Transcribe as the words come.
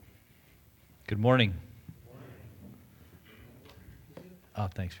Good morning. Oh,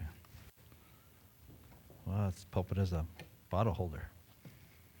 thanks, man. Well, this pulpit is a bottle holder.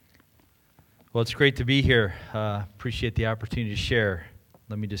 Well, it's great to be here. Appreciate the opportunity to share.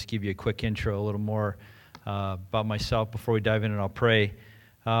 Let me just give you a quick intro, a little more about myself before we dive in, and I'll pray.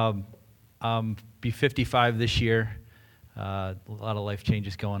 Be 55 this year. A lot of life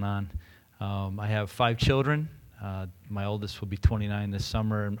changes going on. I have 5 children. My oldest will be 29 this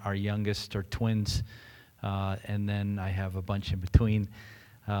summer, and our youngest are twins, and then I have a bunch in between.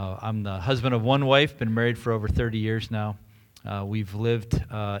 I'm the husband of one wife, been married for over 30 years now. We've lived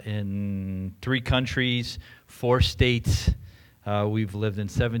in 3 countries, 4 states. We've lived in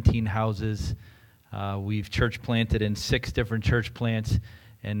 17 houses. We've church planted in 6 different church plants,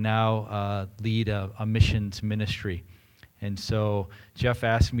 and now lead a missions ministry. And so Jeff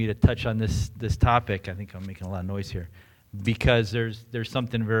asked me to touch on this topic. I think I'm making a lot of noise here, because there's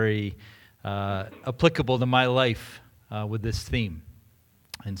something very applicable to my life with this theme.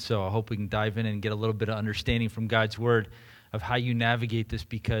 And so I hope we can dive in and get a little bit of understanding from God's Word of how you navigate this,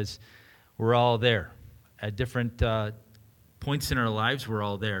 because we're all there. At different points in our lives, we're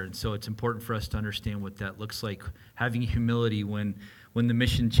all there. And so it's important for us to understand what that looks like, having humility when the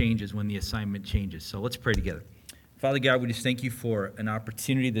mission changes, when the assignment changes. So let's pray together. Father God, we just thank you for an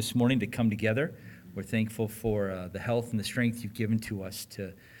opportunity this morning to come together. We're thankful for the health and the strength you've given to us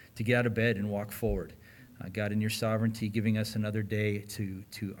to get out of bed and walk forward. God, in your sovereignty, giving us another day to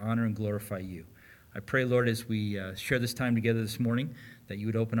honor and glorify you. I pray, Lord, as we share this time together this morning, that you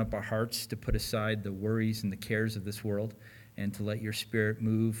would open up our hearts to put aside the worries and the cares of this world, and to let your Spirit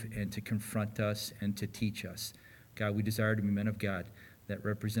move and to confront us and to teach us. God, we desire to be men of God that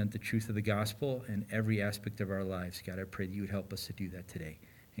represent the truth of the gospel in every aspect of our lives. God, I pray that you would help us to do that today.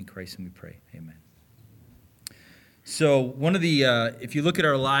 In Christ we pray. Amen. So one of the, if you look at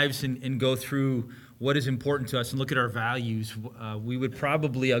our lives and go through what is important to us and look at our values, we would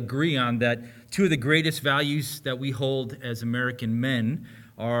probably agree on that 2 of the greatest values that we hold as American men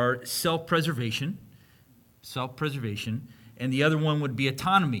are self-preservation, and the other one would be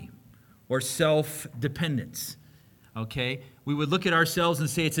autonomy or self-dependence. Okay? We would look at ourselves and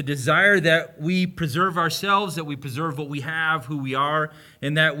say it's a desire that we preserve ourselves, that we preserve what we have, who we are,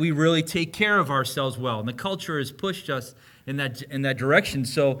 and that we really take care of ourselves well. And the culture has pushed us in that direction.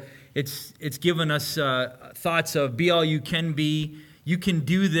 So it's given us thoughts of be all you can be. You can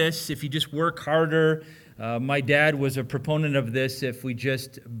do this if you just work harder. My dad was a proponent of this. If we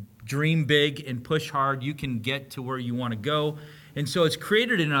just dream big and push hard, you can get to where you want to go. And so it's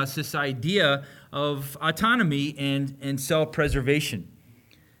created in us this idea of autonomy and self-preservation.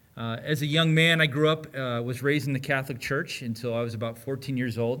 As a young man, I grew up, was raised in the Catholic Church until I was about 14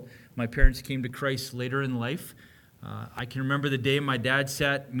 years old. My parents came to Christ later in life. I can remember the day my dad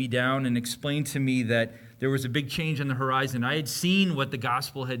sat me down and explained to me that there was a big change on the horizon. I had seen what the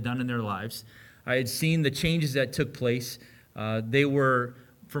gospel had done in their lives. I had seen the changes that took place. They were,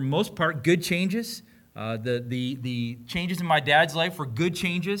 for most part, good changes. The changes in my dad's life were good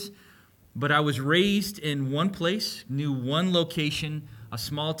changes, but I was raised in one place, knew one location, a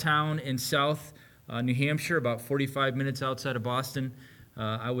small town in South New Hampshire, about 45 minutes outside of Boston.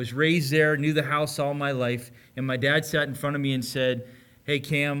 I was raised there, knew the house all my life, and my dad sat in front of me and said, "Hey,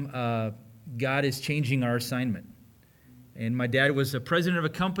 Cam, God is changing our assignment." And my dad was the president of a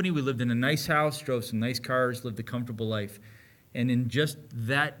company. We lived in a nice house, drove some nice cars, lived a comfortable life. And in just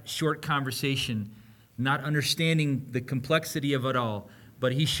that short conversation, not understanding the complexity of it all,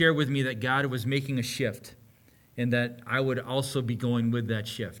 but he shared with me that God was making a shift and that I would also be going with that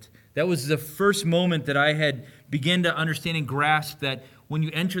shift. That was the first moment that I had begun to understand and grasp that when you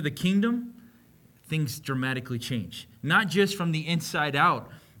enter the kingdom, things dramatically change. Not just from the inside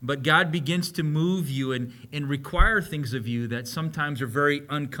out, but God begins to move you and require things of you that sometimes are very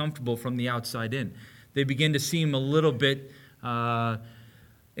uncomfortable from the outside in. They begin to seem a little bit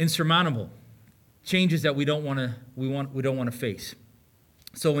insurmountable. Changes that we don't want to face.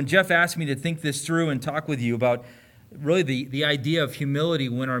 So when Jeff asked me to think this through and talk with you about really the idea of humility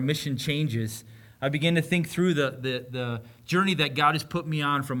when our mission changes, I began to think through the journey that God has put me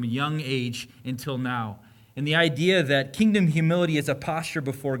on from a young age until now. And the idea that kingdom humility is a posture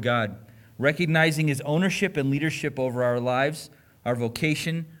before God, recognizing his ownership and leadership over our lives, our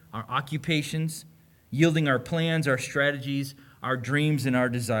vocation, our occupations, yielding our plans, our strategies, our dreams, and our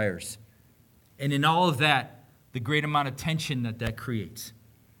desires. And in all of that, the great amount of tension that creates.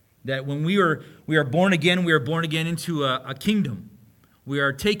 That when we are born again, we are born again into a kingdom. We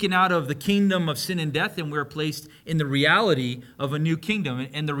are taken out of the kingdom of sin and death, and we are placed in the reality of a new kingdom.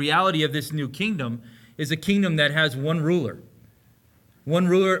 And the reality of this new kingdom is a kingdom that has one ruler. One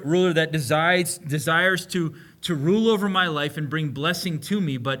ruler that desires to rule over my life and bring blessing to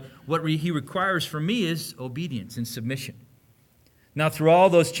me, but what he requires from me is obedience and submission. Now, through all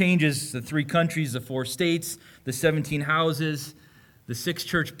those changes, the 3 countries, the 4 states, the 17 houses, the 6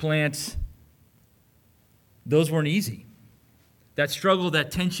 church plants, those weren't easy. That struggle, that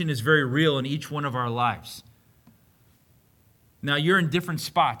tension is very real in each one of our lives. Now, you're in different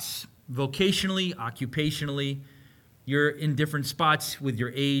spots, vocationally, occupationally. You're in different spots with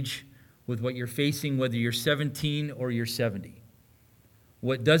your age, with what you're facing, whether you're 17 or you're 70.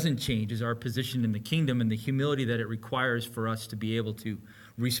 What doesn't change is our position in the kingdom and the humility that it requires for us to be able to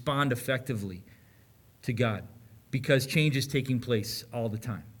respond effectively to God, because change is taking place all the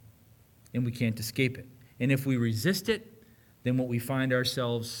time, and we can't escape it. And if we resist it, then what we find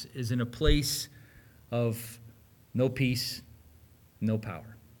ourselves is in a place of no peace, no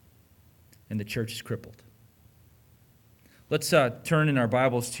power, and the church is crippled. Let's turn in our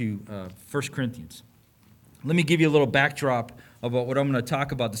Bibles to 1 Corinthians. Let me give you a little backdrop about what I'm going to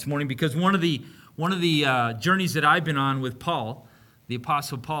talk about this morning, because one of the journeys that I've been on with Paul, the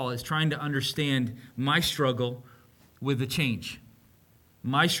Apostle Paul, is trying to understand my struggle with the change,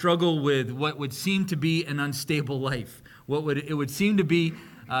 my struggle with what would seem to be an unstable life, it would seem to be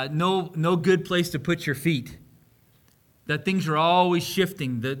no good place to put your feet, that things are always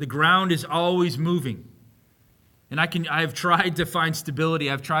shifting, the ground is always moving. And I have tried to find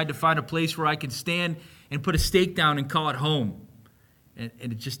stability. I've tried to find a place where I can stand and put a stake down and call it home. And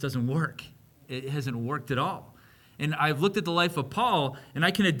it just doesn't work. It hasn't worked at all. And I've looked at the life of Paul, and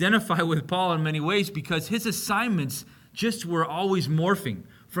I can identify with Paul in many ways, because his assignments just were always morphing.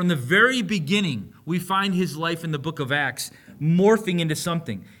 From the very beginning, we find his life in the book of Acts morphing into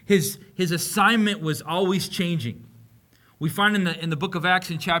something. His assignment was always changing. We find in the book of Acts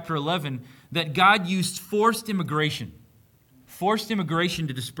in chapter 11 that God used forced immigration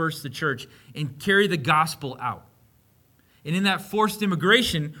to disperse the church and carry the gospel out. And in that forced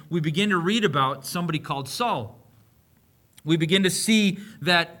immigration, we begin to read about somebody called Saul. We begin to see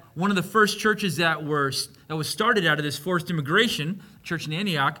that one of the first churches that was started out of this forced immigration, church in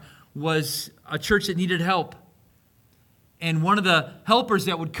Antioch, was a church that needed help. And one of the helpers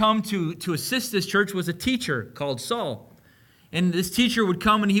that would come to assist this church was a teacher called Saul. And this teacher would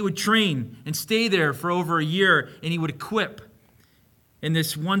come and he would train and stay there for over a year, and he would equip. And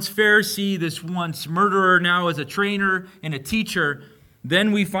this once Pharisee, this once murderer, now as a trainer and a teacher,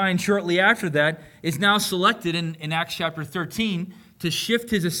 then we find shortly after that, is now selected in Acts chapter 13 to shift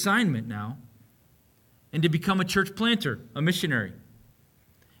his assignment now and to become a church planter, a missionary.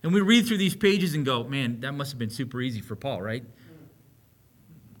 And we read through these pages and go, man, that must have been super easy for Paul, right?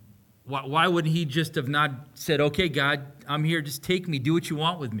 Why wouldn't he just have not said, okay, God, I'm here, just take me, do what you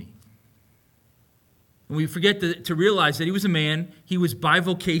want with me? And we forget to realize that he was a man, he was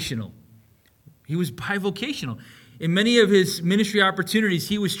bivocational. In many of his ministry opportunities,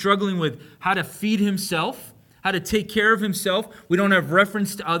 he was struggling with how to feed himself, how to take care of himself. We don't have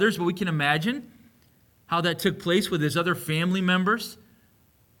reference to others, but we can imagine how that took place with his other family members,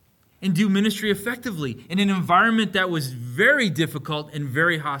 and do ministry effectively in an environment that was very difficult and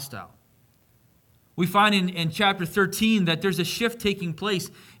very hostile. We find in chapter 13 that there's a shift taking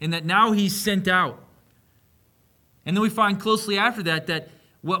place and that now he's sent out. And then we find closely after that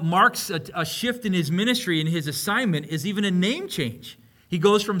what marks a shift in his ministry and his assignment is even a name change. He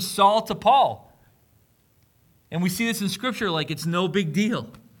goes from Saul to Paul. And we see this in Scripture like it's no big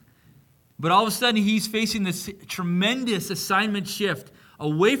deal. But all of a sudden he's facing this tremendous assignment shift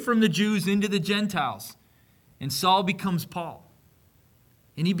away from the Jews into the Gentiles. And Saul becomes Paul.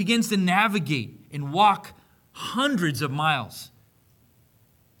 And he begins to navigate and walk hundreds of miles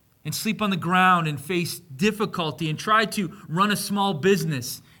and sleep on the ground and face difficulty and try to run a small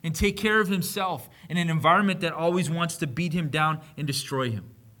business and take care of himself in an environment that always wants to beat him down and destroy him.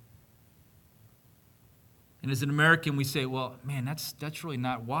 And as an American, we say, well, man, that's really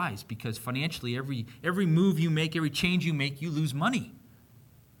not wise, because financially every move you make, every change you make, you lose money.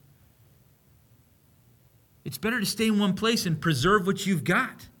 It's better to stay in one place and preserve what you've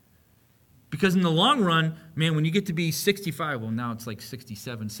got. Because in the long run, man, when you get to be 65, well, now it's like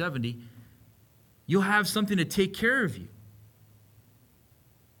 67, 70, you'll have something to take care of you.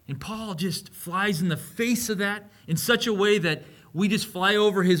 And Paul just flies in the face of that in such a way that we just fly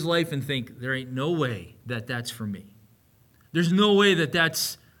over his life and think, there ain't no way that that's for me. There's no way that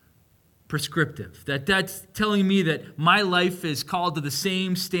that's prescriptive, that that's telling me that my life is called to the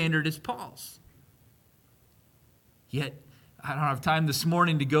same standard as Paul's. Yet, I don't have time this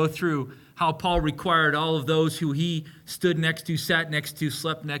morning to go through how Paul required all of those who he stood next to, sat next to,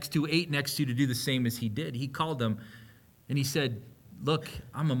 slept next to, ate next to do the same as he did. He called them and he said, look,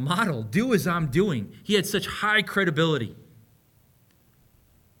 I'm a model. Do as I'm doing. He had such high credibility.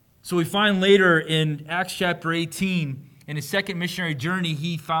 So we find later in Acts chapter 18, in his second missionary journey,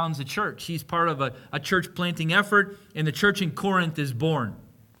 he founds a church. He's part of a church planting effort, and the church in Corinth is born.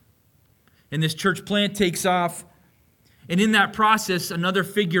 And this church plant takes off. And in that process, another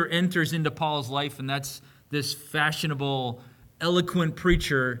figure enters into Paul's life, and that's this fashionable, eloquent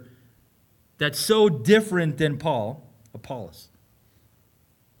preacher that's so different than Paul, Apollos.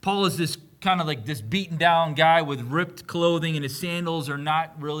 Paul is this kind of like this beaten down guy with ripped clothing, and his sandals are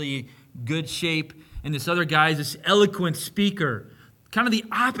not really good shape. And this other guy is this eloquent speaker, kind of the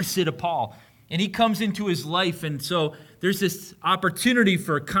opposite of Paul. And he comes into his life, and so there's this opportunity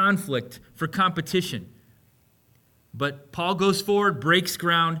for conflict, for competition. But Paul goes forward, breaks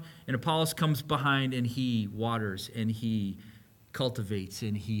ground, and Apollos comes behind, and he waters, and he cultivates,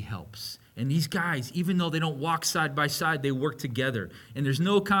 and he helps. And these guys, even though they don't walk side by side, they work together. And there's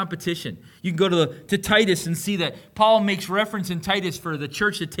no competition. You can go to Titus and see that Paul makes reference in Titus for the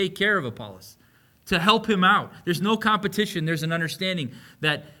church to take care of Apollos, to help him out. There's no competition. There's an understanding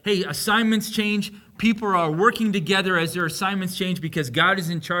that, hey, assignments change. People are working together as their assignments change because God is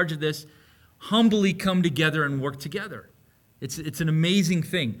in charge of this. Humbly come together and work together. It's an amazing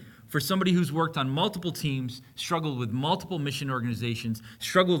thing for somebody who's worked on multiple teams, struggled with multiple mission organizations,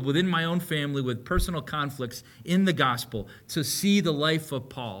 struggled within my own family with personal conflicts in the gospel, to see the life of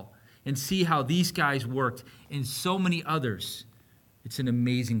Paul and see how these guys worked and so many others. It's an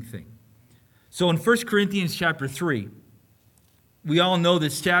amazing thing. So in 1 Corinthians chapter 3, we all know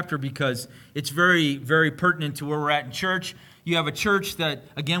this chapter because it's very, very pertinent to where we're at in church. You have a church that,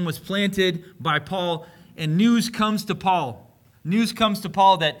 again, was planted by Paul, and news comes to Paul. News comes to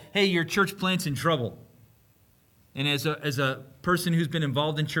Paul that, hey, your church plant's in trouble. And as a person who's been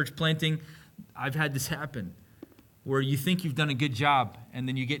involved in church planting, I've had this happen, where you think you've done a good job, and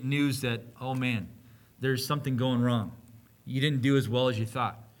then you get news that, oh man, there's something going wrong. You didn't do as well as you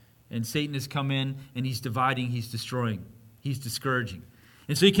thought. And Satan has come in, and he's dividing, he's destroying, he's discouraging.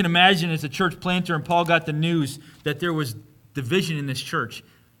 And so you can imagine as a church planter, and Paul got the news that there was division in this church.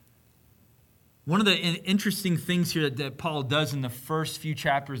 One of the interesting things here that Paul does in the first few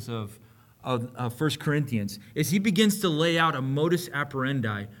chapters of 1 Corinthians is he begins to lay out a modus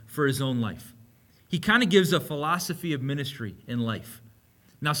operandi for his own life. He kind of gives a philosophy of ministry in life.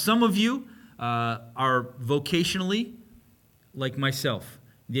 Now, some of you are vocationally like myself.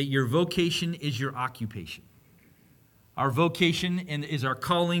 That your vocation is your occupation. Our vocation is our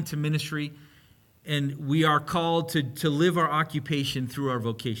calling to ministry, and we are called to live our occupation through our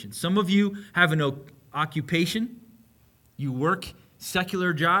vocation. Some of you have an occupation. You work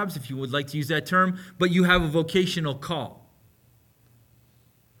secular jobs, if you would like to use that term, but you have a vocational call.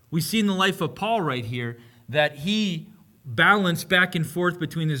 We see in the life of Paul right here that he balanced back and forth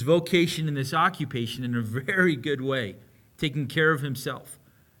between his vocation and this occupation in a very good way, taking care of himself.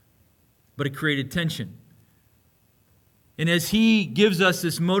 But it created tension. And as he gives us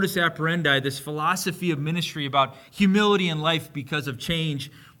this modus operandi, this philosophy of ministry about humility in life because of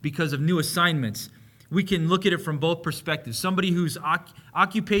change, because of new assignments, we can look at it from both perspectives. Somebody whose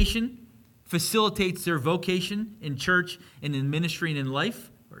occupation facilitates their vocation in church and in ministry and in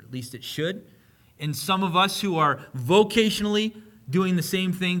life, or at least it should. And some of us who are vocationally doing the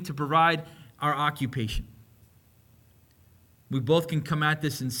same thing to provide our occupation. We both can come at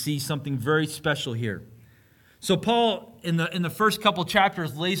this and see something very special here. So Paul, in the first couple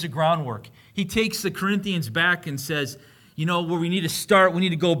chapters, lays the groundwork. He takes the Corinthians back and says, you know, where we need to start, we need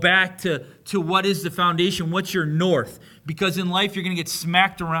to go back to what is the foundation, what's your north? Because in life, you're going to get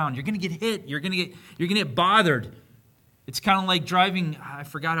smacked around. You're going to get hit. You're going to get bothered. It's kind of like driving, I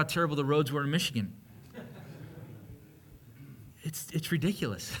forgot how terrible the roads were in Michigan. It's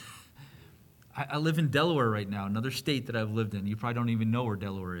ridiculous. I live in Delaware right now, another state that I've lived in. You probably don't even know where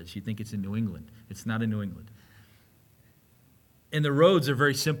Delaware is. You think it's in New England. It's not in New England. And the roads are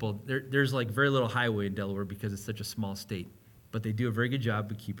very simple. There's like very little highway in Delaware because it's such a small state. But they do a very good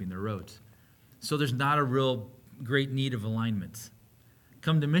job of keeping their roads. So there's not a real great need of alignments.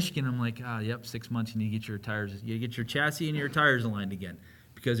 Come to Michigan, I'm like, yep, 6 months, you need to get your tires, you get your chassis and your tires aligned again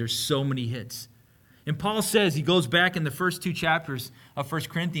because there's so many hits. And Paul says, he goes back in the first two chapters of 1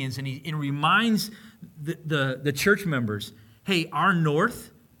 Corinthians and he reminds the church members, hey, our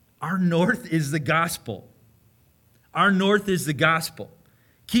north is the gospel. Our north is the gospel.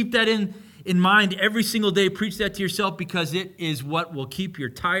 Keep that in mind every single day. Preach that to yourself because it is what will keep your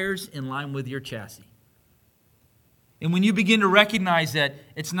tires in line with your chassis. And when you begin to recognize that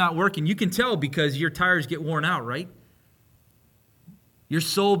it's not working, you can tell because your tires get worn out, right? Your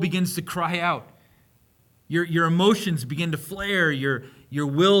soul begins to cry out. Your emotions begin to flare. Your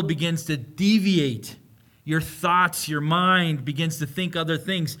will begins to deviate. Your thoughts, your mind begins to think other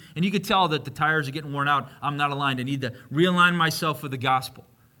things. And you could tell that the tires are getting worn out. I'm not aligned. I need to realign myself with the gospel.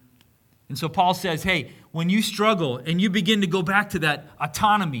 And so Paul says, hey, when you struggle and you begin to go back to that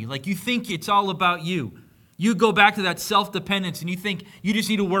autonomy, like you think it's all about you, you go back to that self-dependence and you think you just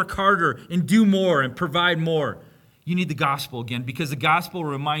need to work harder and do more and provide more. You need the gospel again, because the gospel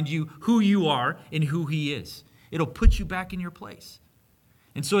will remind you who you are and who he is. It'll put you back in your place.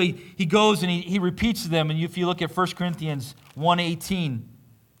 And so he goes and he repeats them. And if you look at 1 Corinthians 1:18,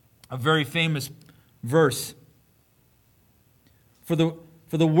 a very famous verse, for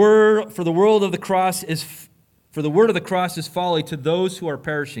the word of the cross is folly to those who are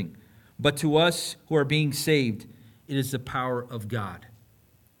perishing, but to us who are being saved, it is the power of God.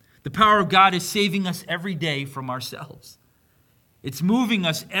 The power of God is saving us every day from ourselves. It's moving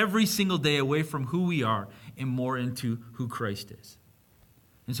us every single day away from who we are and more into who Christ is.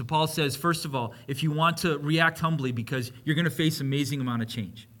 And so Paul says, first of all, if you want to react humbly, because you're going to face an amazing amount of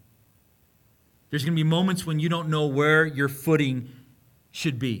change. There's going to be moments when you don't know where your footing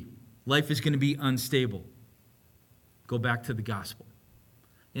should be. Life is going to be unstable. Go back to the gospel.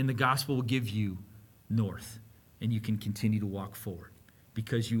 And the gospel will give you north, and you can continue to walk forward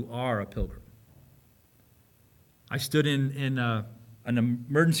because you are a pilgrim. I stood in an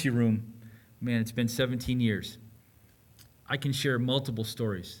emergency room. Man, it's been 17 years. I can share multiple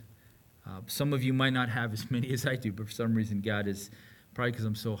stories. Some of you might not have as many as I do, but for some reason God is, probably because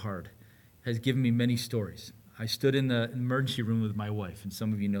I'm so hard, has given me many stories. I stood in the emergency room with my wife, and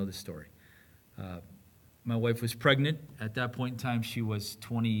some of you know the story. My wife was pregnant. At that point in time, she was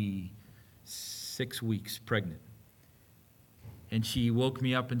 26 weeks pregnant. And she woke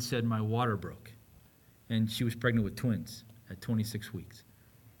me up and said my water broke. And she was pregnant with twins at 26 weeks.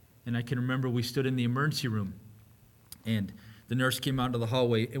 And I can remember we stood in the emergency room, and the nurse came out into the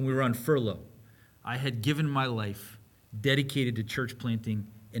hallway, and we were on furlough. I had given my life dedicated to church planting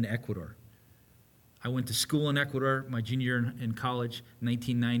in Ecuador. I went to school in Ecuador my junior year in college,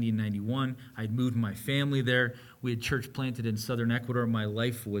 1990 and 91. I had moved my family there. We had church planted in southern Ecuador. My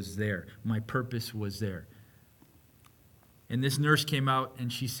life was there. My purpose was there. And this nurse came out,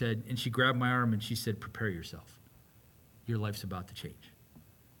 and she said, and she grabbed my arm, and she said, prepare yourself. Your life's about to change.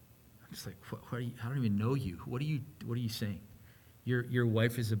 I'm just like, what are you, I don't even know you. What are you saying? Your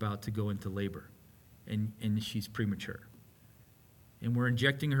wife is about to go into labor, and she's premature. And we're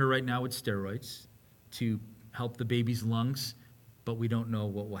injecting her right now with steroids to help the baby's lungs, but we don't know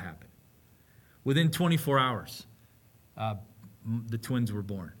what will happen. Within 24 hours, the twins were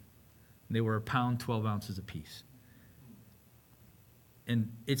born. They were 1 pound, 12 ounces apiece.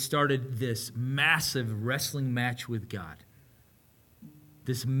 And it started this massive wrestling match with God.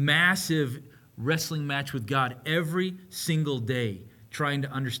 This massive wrestling match with God every single day, trying to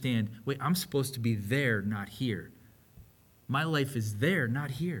understand, wait, I'm supposed to be there, not here. My life is there,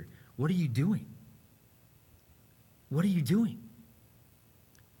 not here. What are you doing? What are you doing?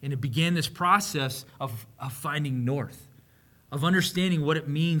 And it began this process of finding north, of understanding what it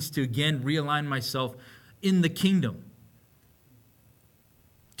means to, again, realign myself in the kingdom.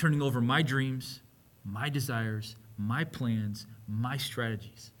 Turning over my dreams, my desires, my plans, my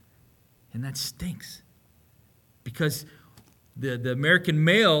strategies. And that stinks. Because the American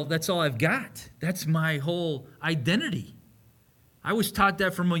male, that's all I've got. That's my whole identity. I was taught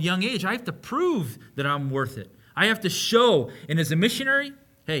that from a young age. I have to prove that I'm worth it. I have to show. And as a missionary,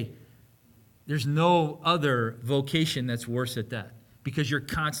 hey, there's no other vocation that's worse at that. Because you're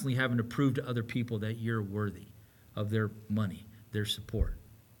constantly having to prove to other people that you're worthy of their money, their support.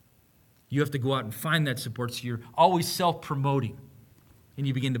 You have to go out and find that support, so you're always self-promoting. And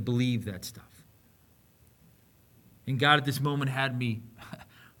you begin to believe that stuff. And God at this moment had me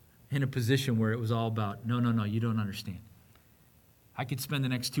in a position where it was all about, no, you don't understand. I could spend the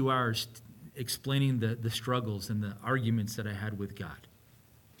next 2 hours explaining the struggles and the arguments that I had with God.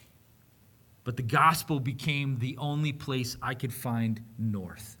 But the gospel became the only place I could find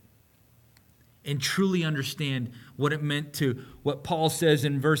north. And truly understand what it meant to what Paul says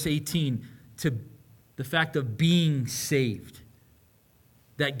in verse 18, to the fact of being saved.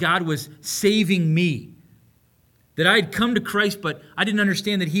 That God was saving me. That I had come to Christ, but I didn't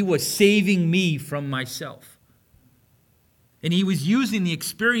understand that he was saving me from myself. And he was using the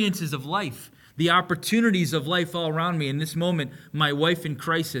experiences of life, the opportunities of life all around me. In this moment, my wife in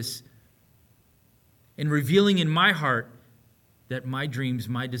crisis, and revealing in my heart that my dreams,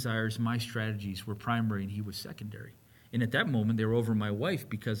 my desires, my strategies were primary and he was secondary. And at that moment, they were over my wife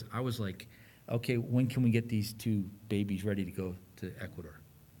because I was like, okay, when can we get these 2 babies ready to go to Ecuador?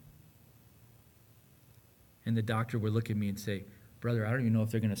 And the doctor would look at me and say, brother, I don't even know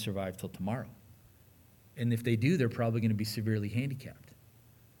if they're going to survive till tomorrow. And if they do, they're probably going to be severely handicapped.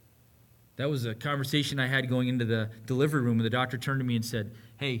 That was a conversation I had going into the delivery room, and the doctor turned to me and said,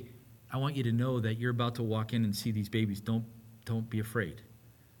 hey, I want you to know that you're about to walk in and see these babies. Don't be afraid.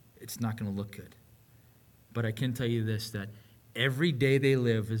 It's not going to look good. But I can tell you this, that every day they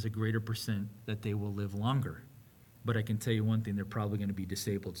live is a greater percent that they will live longer. But I can tell you one thing, they're probably going to be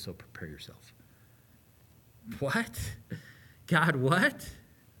disabled, so prepare yourself. What? God, what?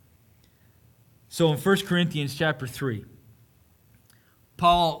 So in 1 Corinthians chapter 3,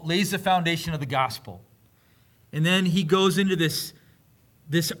 Paul lays the foundation of the gospel. And then he goes into this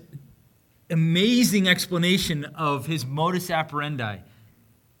amazing explanation of his modus operandi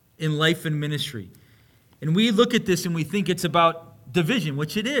in life and ministry. And we look at this and we think it's about division,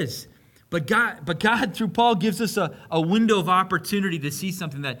 which it is. But God, through Paul, gives us a window of opportunity to see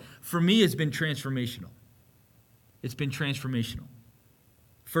something that, for me, has been transformational. It's been transformational.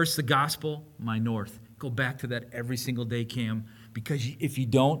 First, the gospel, my north. Go back to that every single day, Cam, because if you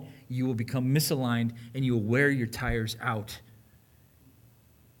don't, you will become misaligned and you will wear your tires out.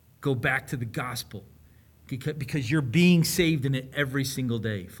 Go back to the gospel because you're being saved in it every single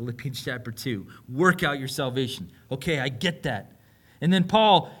day. Philippians chapter 2. Work out your salvation. Okay, I get that. And then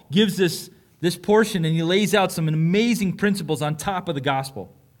Paul gives this portion and he lays out some amazing principles on top of the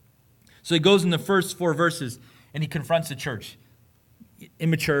gospel. So he goes in the first 4 verses and he confronts the church.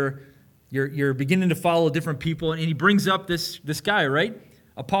 Immature, you're beginning to follow different people, and he brings up this guy, right?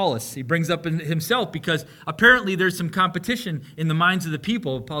 Apollos. He brings up himself because apparently there's some competition in the minds of the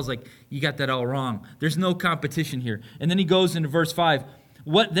people. Paul's like, you got that all wrong. There's no competition here. And then he goes into verse 5.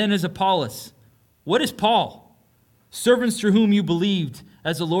 What then is Apollos? What is Paul? Servants through whom you believed,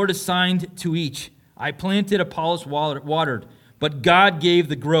 as the Lord assigned to each. I planted, Apollos watered, but God gave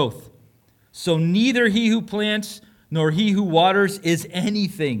the growth. So neither he who plants nor he who waters is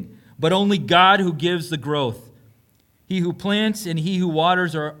anything, but only God who gives the growth. He who plants and he who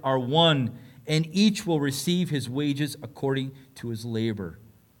waters are one, and each will receive his wages according to his labor.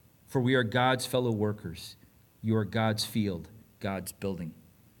 For we are God's fellow workers. You are God's field, God's building.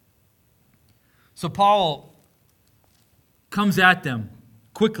 So Paul comes at them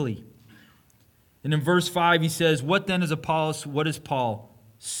quickly. And in verse 5 he says, what then is Apollos? What is Paul?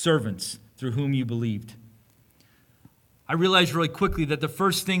 Servants through whom you believed. I realized really quickly that the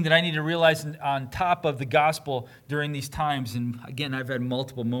first thing that I need to realize on top of the gospel during these times, and again, I've had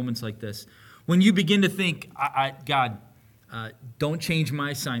multiple moments like this, when you begin to think, God, don't change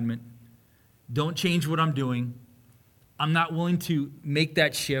my assignment, don't change what I'm doing, I'm not willing to make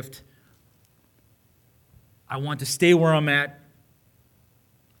that shift, I want to stay where I'm at,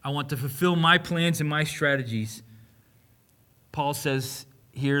 I want to fulfill my plans and my strategies. Paul says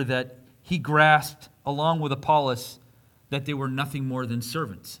here that he grasped, along with Apollos, that they were nothing more than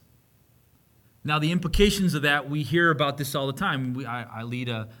servants. Now, the implications of that, we hear about this all the time. I lead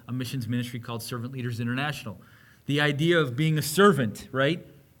a missions ministry called Servant Leaders International. The idea of being a servant, right?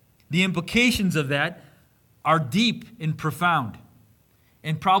 The implications of that are deep and profound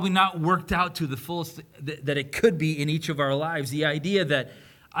and probably not worked out to the fullest that it could be in each of our lives. The idea that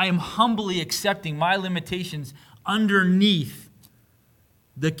I am humbly accepting my limitations underneath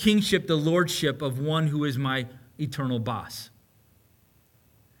the kingship, the lordship of one who is my eternal boss.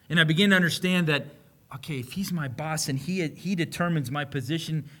 And I begin to understand that, okay, if he's my boss and he determines my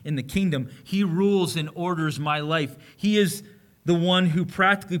position in the kingdom, he rules and orders my life. He is the one who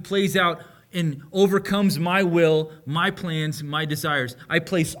practically plays out and overcomes my will, my plans, my desires. I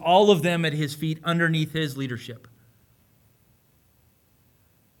place all of them at his feet underneath his leadership.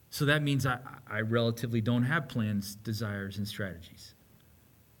 So that means I relatively don't have plans, desires, and strategies.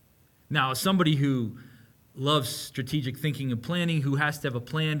 Now, as somebody who loves strategic thinking and planning, who has to have a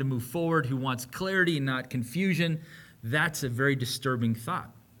plan to move forward, who wants clarity and not confusion, that's a very disturbing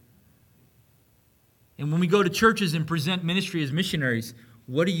thought. And when we go to churches and present ministry as missionaries,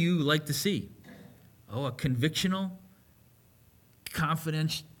 what do you like to see? Oh, a convictional,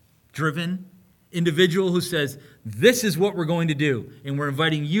 confidence-driven individual who says, this is what we're going to do, and we're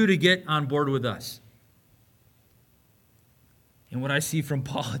inviting you to get on board with us. And what I see from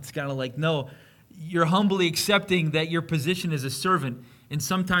Paul, it's kind of like, no, you're humbly accepting that your position as a servant, and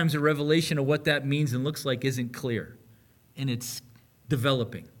sometimes a revelation of what that means and looks like isn't clear, and it's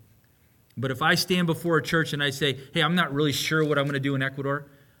developing. But if I stand before a church and I say, hey, I'm not really sure what I'm going to do in Ecuador,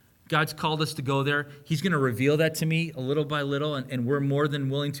 God's called us to go there. He's going to reveal that to me a little by little, and we're more than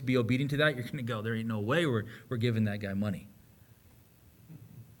willing to be obedient to that. You're going to go, there ain't no way we're giving that guy money.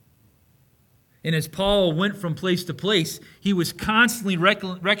 And as Paul went from place to place, he was constantly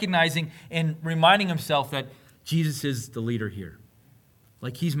recognizing and reminding himself that Jesus is the leader here.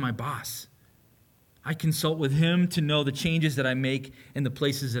 Like he's my boss. I consult with him to know the changes that I make and the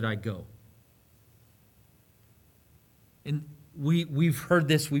places that I go. And we've heard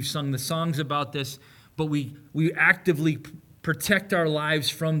this, we've sung the songs about this, but we actively protect our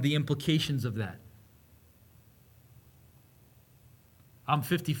lives from the implications of that. I'll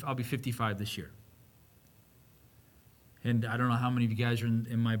be 55 this year. And I don't know how many of you guys are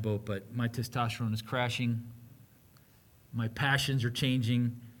in my boat, but my testosterone is crashing. My passions are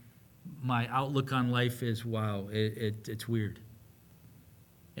changing. My outlook on life is, wow, it's weird.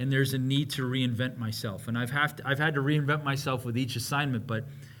 And there's a need to reinvent myself. And I've had to reinvent myself with each assignment, but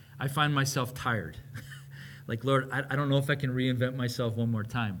I find myself tired. Like, Lord, I don't know if I can reinvent myself one more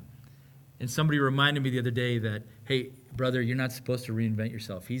time. And somebody reminded me the other day that, hey, brother, you're not supposed to reinvent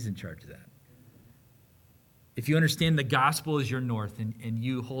yourself. He's in charge of that. If you understand the gospel is your north and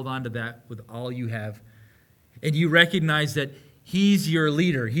you hold on to that with all you have, and you recognize that he's your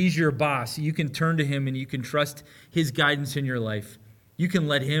leader, he's your boss, you can turn to him and you can trust his guidance in your life. You can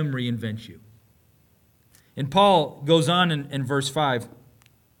let him reinvent you. And Paul goes on in verse 5.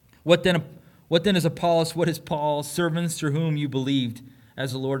 What then is Apollos? What is Paul? Servants through whom you believed,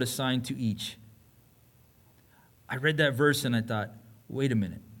 as the Lord assigned to each. I read that verse and I thought, wait a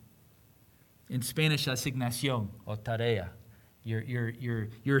minute. In Spanish, asignación o tarea,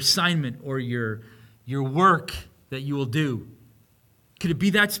 your assignment or your work that you will do. Could it be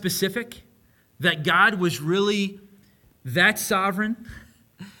that specific? That God was really that sovereign,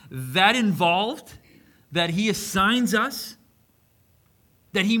 that involved, that he assigns us,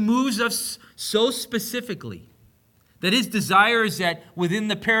 that he moves us so specifically, that his desire is that within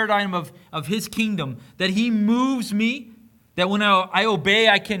the paradigm of his kingdom, that he moves me, that when I obey,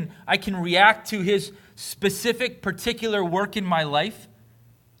 I can react to his specific, particular work in my life.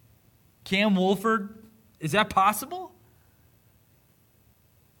 Cam Woolford, is that possible?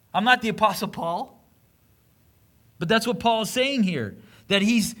 I'm not the Apostle Paul, but that's what Paul is saying here, that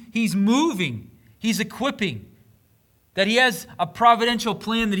he's moving, he's equipping, that he has a providential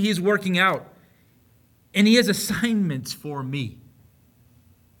plan that he is working out, and he has assignments for me.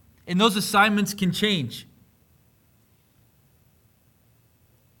 And those assignments can change.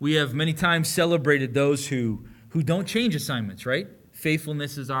 We have many times celebrated those who don't change assignments, right?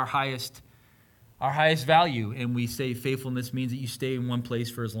 Faithfulness is our highest value, and we say faithfulness means that you stay in one place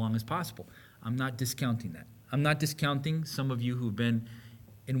for as long as possible. I'm not discounting that. I'm not discounting some of you who've been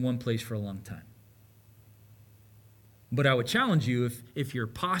in one place for a long time. But I would challenge you if your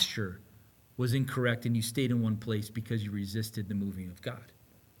posture was incorrect and you stayed in one place because you resisted the moving of God.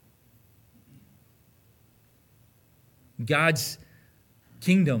 God's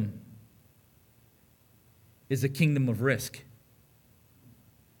kingdom is a kingdom of risk.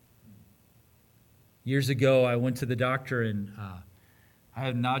 Years ago, I went to the doctor and I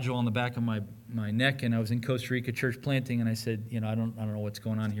had a nodule on the back of my neck, and I was in Costa Rica church planting, and I said, I don't know what's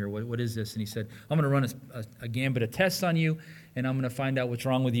going on here. What is this? And he said, I'm going to run a gambit of tests on you, and I'm going to find out what's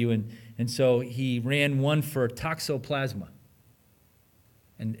wrong with you. And so he ran one for toxoplasma.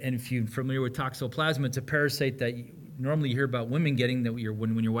 And if you're familiar with toxoplasma, it's a parasite that normally you hear about women getting, that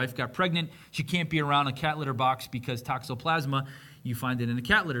when your wife got pregnant, she can't be around a cat litter box because toxoplasma, you find it in a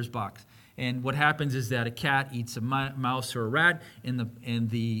cat litter box. And what happens is that a cat eats a mouse or a rat, and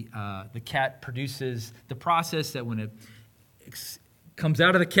the cat produces the process that when it comes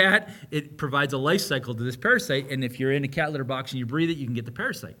out of the cat, it provides a life cycle to this parasite. And if you're in a cat litter box and you breathe it, you can get the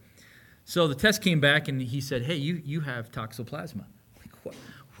parasite. So the test came back, and he said, "Hey, you have toxoplasma." I'm like,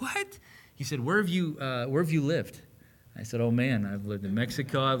 what? He said, "Where have you lived?" I said, "Oh man, I've lived in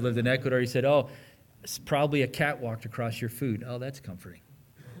Mexico. I've lived in Ecuador." He said, "Oh, it's probably a cat walked across your food." Oh, that's comforting.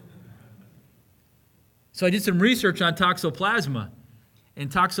 So I did some research on toxoplasma,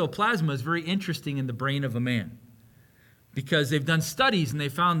 and toxoplasma is very interesting in the brain of a man because they've done studies and they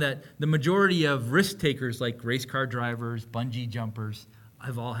found that the majority of risk takers like race car drivers, bungee jumpers,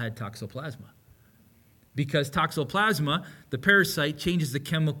 have all had toxoplasma. Because toxoplasma, the parasite, changes the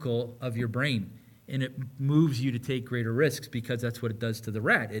chemical of your brain, and it moves you to take greater risks because that's what it does to the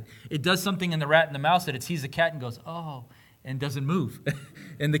rat. It does something in the rat and the mouse that it sees the cat and goes, oh, and doesn't move.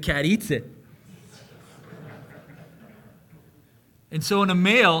 And the cat eats it. And so in a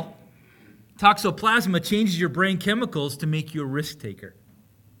male, toxoplasma changes your brain chemicals to make you a risk taker.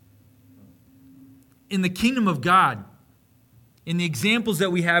 In the kingdom of God, in the examples that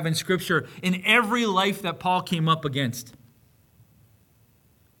we have in Scripture, in every life that Paul came up against,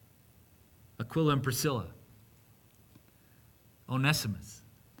 Aquila and Priscilla, Onesimus.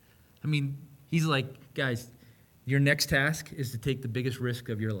 I mean, He's like, guys, your next task is to take the biggest risk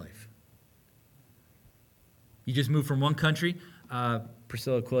of your life. You just moved from one country.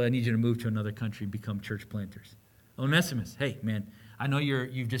 Priscilla, Aquila, I need you to move to another country and become church planters. Onesimus, hey, man, I know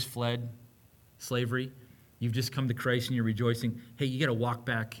you've just fled slavery. You've just come to Christ and you're rejoicing. Hey, you got to walk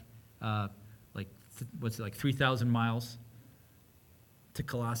back, 3,000 miles to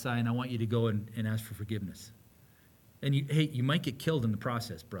Colossae, and I want you to go and ask for forgiveness. And you might get killed in the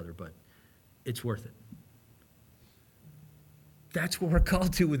process, brother, but it's worth it. That's what we're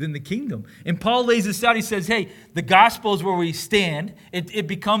called to within the kingdom. And Paul lays this out. He says, hey, the gospel is where we stand. It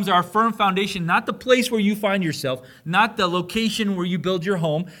becomes our firm foundation, not the place where you find yourself, not the location where you build your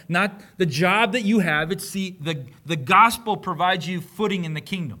home, not the job that you have. It's the gospel provides you footing in the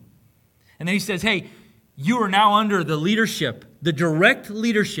kingdom. And then he says, hey, you are now under the leadership, the direct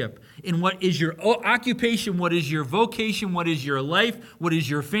leadership in what is your occupation, what is your vocation, what is your life, what is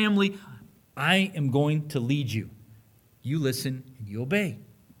your family. I am going to lead you. You listen and you obey.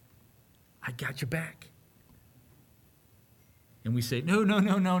 I got your back. And we say,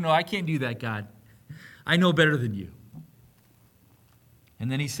 no, I can't do that, God. I know better than you.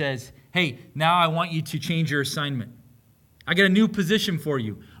 And then he says, hey, now I want you to change your assignment. I got a new position for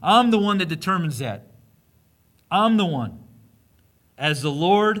you. I'm the one that determines that. I'm the one. As the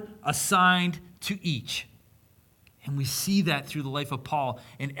Lord assigned to each. And we see that through the life of Paul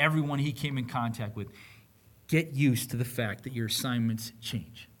and everyone he came in contact with. Get used to the fact that your assignments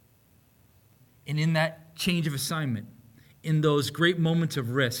change. And in that change of assignment, in those great moments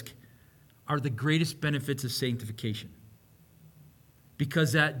of risk, are the greatest benefits of sanctification.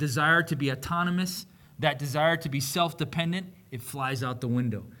 Because that desire to be autonomous, that desire to be self-dependent, it flies out the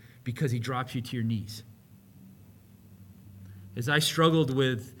window because he drops you to your knees. As I struggled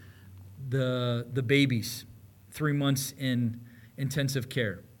with the babies, 3 months in intensive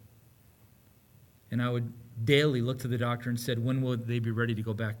care, and I would daily look to the doctor and said, when will they be ready to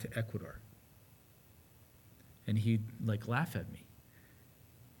go back to Ecuador? And he'd laugh at me.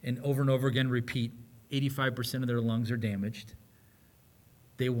 And over again repeat, 85% of their lungs are damaged.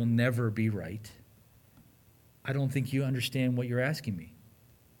 They will never be right. I don't think you understand what you're asking me.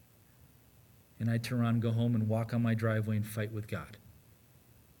 And I'd turn around and go home and walk on my driveway and fight with God.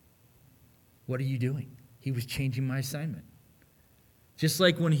 What are you doing? He was changing my assignment. Just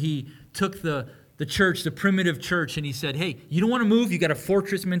like when he took the church, the primitive church, and he said, hey, you don't want to move, you got a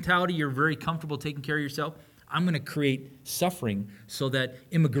fortress mentality, you're very comfortable taking care of yourself. I'm going to create suffering so that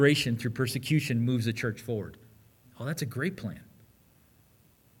immigration through persecution moves the church forward. Oh, that's a great plan.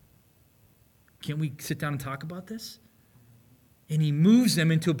 Can't we sit down and talk about this? And he moves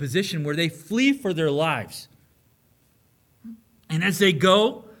them into a position where they flee for their lives. And as they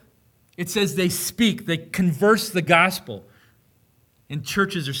go, it says they speak, they converse the gospel, and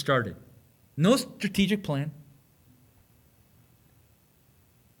churches are started. No strategic plan.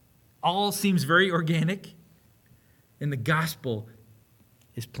 All seems very organic. And the gospel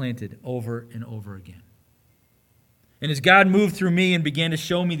is planted over and over again. And as God moved through me and began to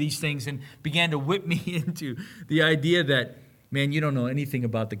show me these things and began to whip me into the idea that, man, you don't know anything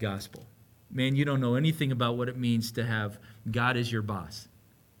about the gospel. Man, you don't know anything about what it means to have God as your boss.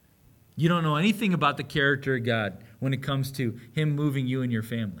 You don't know anything about the character of God when it comes to Him moving you and your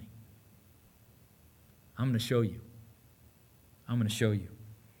family. I'm going to show you. I'm going to show you.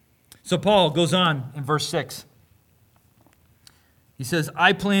 So Paul goes on in verse 6. He says,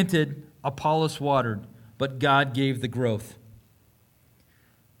 I planted, Apollos watered, but God gave the growth.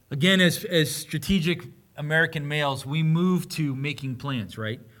 Again, as strategic American males, we move to making plans,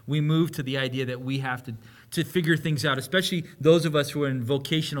 right? We move to the idea that we have to figure things out, especially those of us who are in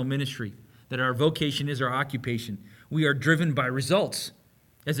vocational ministry, that our vocation is our occupation. We are driven by results.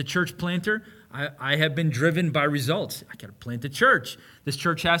 As a church planter, I have been driven by results. I got to plant a church. This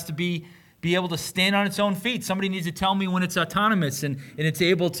church has to be able to stand on its own feet. Somebody needs to tell me when it's autonomous and it's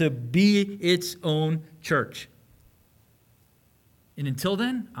able to be its own church. And until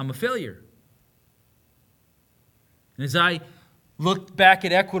then, I'm a failure. And as I looked back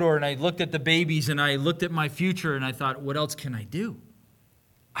at Ecuador and I looked at the babies and I looked at my future and I thought, what else can I do?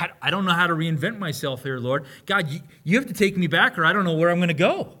 I don't know how to reinvent myself here, Lord. God, you have to take me back or I don't know where I'm going to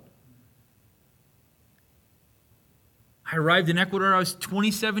go. I arrived in Ecuador, I was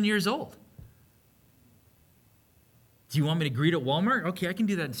 27 years old. Do you want me to greet at Walmart? Okay, I can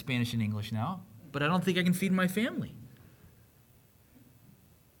do that in Spanish and English now, but I don't think I can feed my family.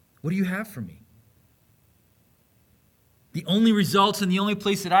 What do you have for me? The only results and the only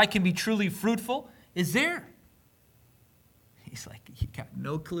place that I can be truly fruitful is there. He's like, you got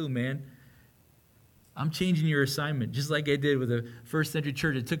no clue, man. I'm changing your assignment, just like I did with the first century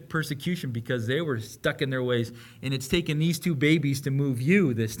church. It took persecution because they were stuck in their ways, and it's taken these two babies to move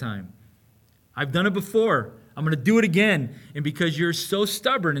you this time. I've done it before. I'm going to do it again. And because you're so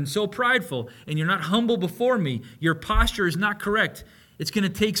stubborn and so prideful, and you're not humble before me, your posture is not correct. It's going to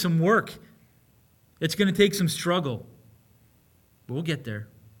take some work. It's going to take some struggle. But we'll get there.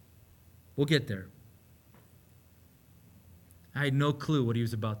 We'll get there. I had no clue what he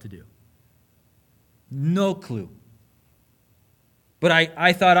was about to do. No clue. But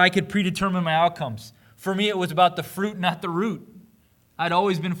I thought I could predetermine my outcomes. For me, it was about the fruit, not the root. I'd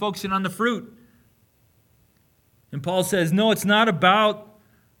always been focusing on the fruit. And Paul says, no, it's not about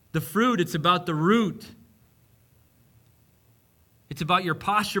the fruit, it's about the root. It's about your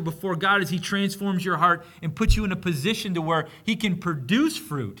posture before God as He transforms your heart and puts you in a position to where He can produce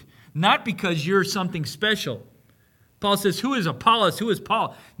fruit, not because you're something special. Paul says, who is Apollos? Who is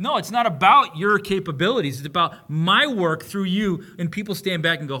Paul? No, it's not about your capabilities. It's about my work through you. And people stand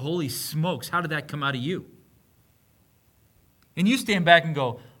back and go, holy smokes, how did that come out of you? And you stand back and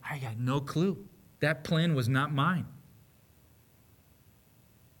go, I got no clue. That plan was not mine.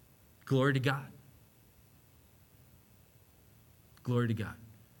 Glory to God. Glory to God.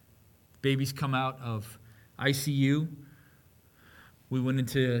 Babies come out of ICU. We went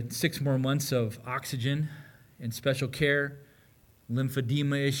into 6 more months of oxygen and special care,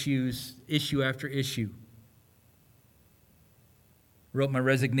 lymphedema issues, issue after issue. Wrote my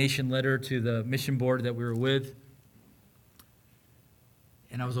resignation letter to the mission board that we were with.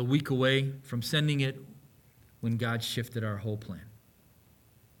 And I was a week away from sending it when God shifted our whole plan.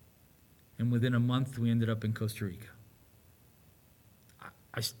 And within a month, we ended up in Costa Rica.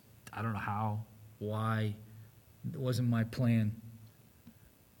 I don't know how, why. It wasn't my plan.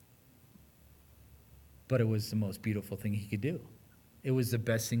 But it was the most beautiful thing He could do. It was the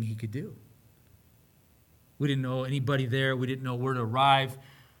best thing He could do. We didn't know anybody there. We didn't know where to arrive.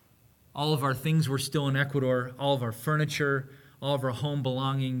 All of our things were still in Ecuador. All of our furniture, all of our home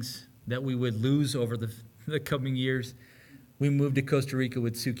belongings that we would lose over the coming years. We moved to Costa Rica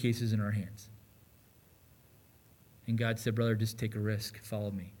with suitcases in our hands. And God said, brother, just take a risk.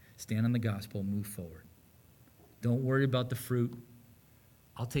 Follow me. Stand on the gospel. Move forward. Don't worry about the fruit.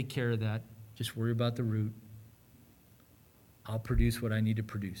 I'll take care of that. Just worry about the root. I'll produce what I need to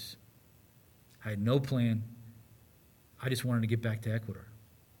produce. I had no plan. I just wanted to get back to Ecuador.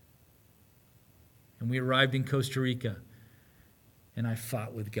 And we arrived in Costa Rica, and I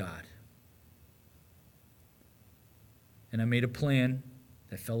fought with God. And I made a plan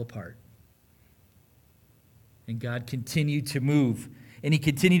that fell apart. And God continued to move. And He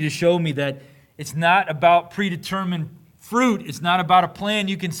continued to show me that it's not about predetermined fruit. It's not about a plan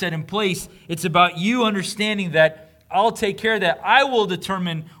you can set in place. It's about you understanding that I'll take care of that. I will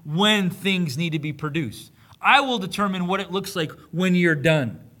determine when things need to be produced. I will determine what it looks like when you're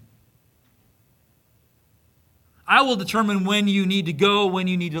done. I will determine when you need to go, when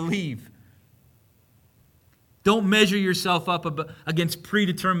you need to leave. Don't measure yourself up against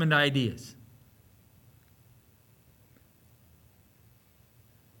predetermined ideas.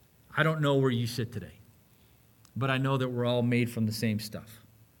 I don't know where you sit today, but I know that we're all made from the same stuff.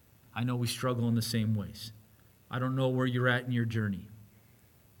 I know we struggle in the same ways. I don't know where you're at in your journey,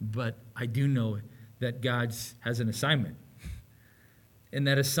 but I do know that God has an assignment, and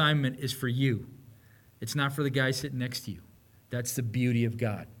that assignment is for you. It's not for the guy sitting next to you. That's the beauty of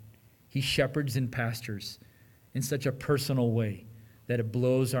God. He shepherds and pastors in such a personal way that it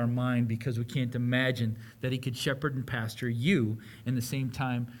blows our mind because we can't imagine that He could shepherd and pastor you in the same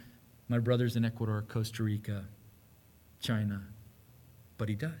time my brothers in Ecuador, Costa Rica, China, but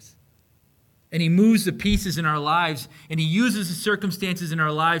He does. And He moves the pieces in our lives, and He uses the circumstances in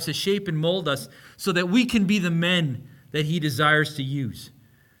our lives to shape and mold us so that we can be the men that He desires to use.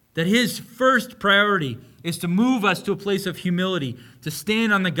 That His first priority is to move us to a place of humility, to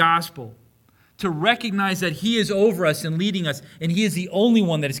stand on the gospel, to recognize that He is over us and leading us, and He is the only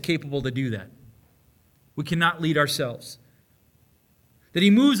one that is capable to do that. We cannot lead ourselves. That He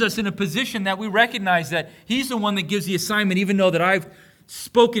moves us in a position that we recognize that He's the one that gives the assignment, even though that I've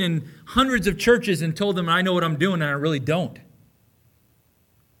spoken in hundreds of churches and told them I know what I'm doing and I really don't.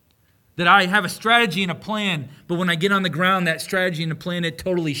 That I have a strategy and a plan, but when I get on the ground, that strategy and the plan, it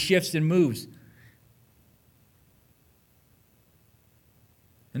totally shifts and moves.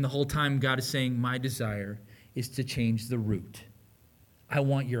 And the whole time God is saying, my desire is to change the root. I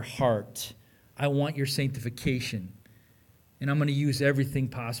want your heart. I want your sanctification. And I'm going to use everything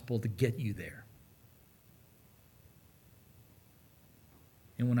possible to get you there.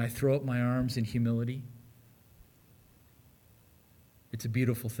 And when I throw up my arms in humility, it's a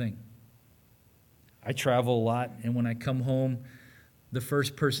beautiful thing. I travel a lot, and when I come home, the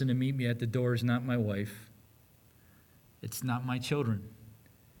first person to meet me at the door is not my wife. It's not my children.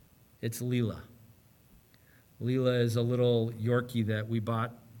 It's Leela. Leela is a little Yorkie that we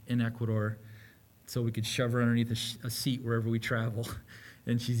bought in Ecuador so we could shove her underneath a seat wherever we travel,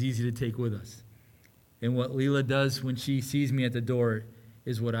 and she's easy to take with us. And what Leela does when she sees me at the door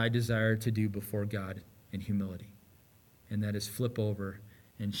is what I desire to do before God in humility, and that is flip over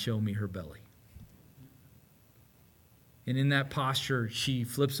and show me her belly. And in that posture, she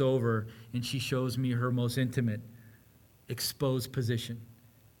flips over and she shows me her most intimate, exposed position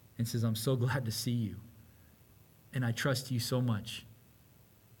and says, I'm so glad to see you. And I trust you so much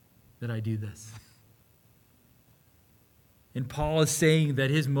that I do this. And Paul is saying that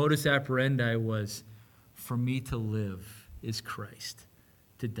his modus operandi was, for me to live is Christ,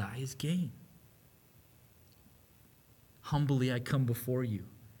 to die is gain. Humbly I come before you,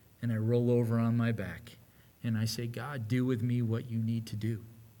 and I roll over on my back, and I say, God, do with me what you need to do.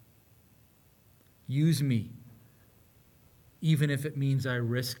 Use me, even if it means I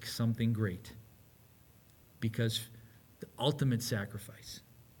risk something great. Because the ultimate sacrifice,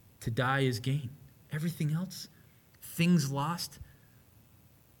 to die is gain. Everything else, things lost,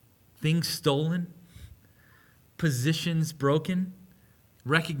 things stolen, positions broken,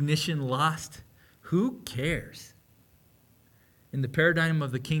 recognition lost, who cares? In the paradigm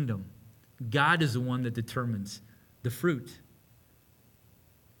of the kingdom, God is the one that determines the fruit.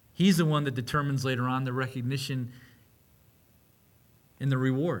 He's the one that determines later on the recognition and the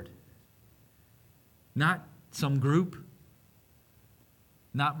reward. Not some group,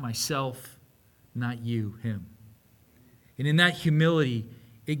 not myself, not you, him. And in that humility,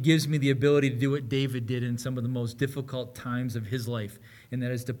 it gives me the ability to do what David did in some of the most difficult times of his life, and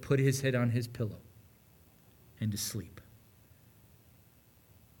that is to put his head on his pillow and to sleep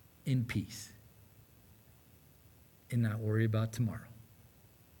in peace and not worry about tomorrow.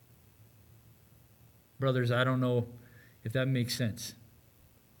 Brothers, I don't know if that makes sense.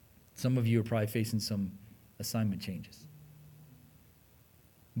 Some of you are probably facing some assignment changes.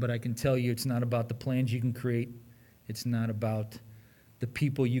 But I can tell you it's not about the plans you can create. It's not about the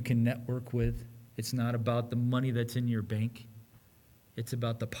people you can network with. It's not about the money that's in your bank. It's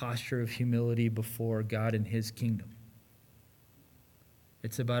about the posture of humility before God and his kingdom.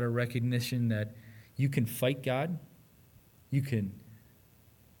 It's about a recognition that you can fight God. You can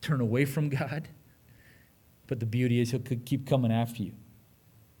turn away from God. But the beauty is he'll keep coming after you.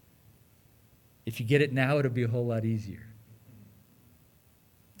 If you get it now, it'll be a whole lot easier.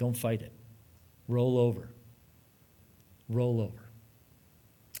 Don't fight it. Roll over. Roll over.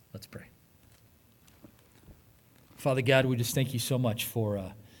 Let's pray. Father God, we just thank you so much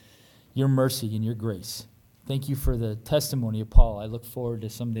for your mercy and your grace. Thank you for the testimony of Paul. I look forward to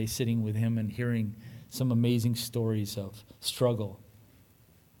someday sitting with him and hearing some amazing stories of struggle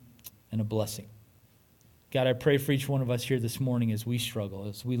and a blessing. God, I pray for each one of us here this morning as we struggle,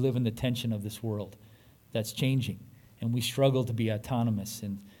 as we live in the tension of this world that's changing, and we struggle to be autonomous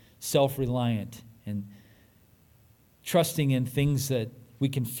and self-reliant and trusting in things that we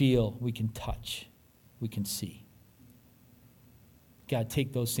can feel, we can touch, we can see. God,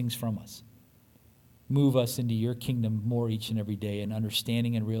 take those things from us. Move us into your kingdom more each and every day in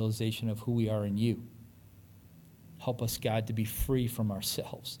understanding and realization of who we are in you. Help us, God, to be free from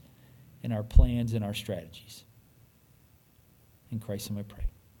ourselves and our plans and our strategies. In Christ's name I pray.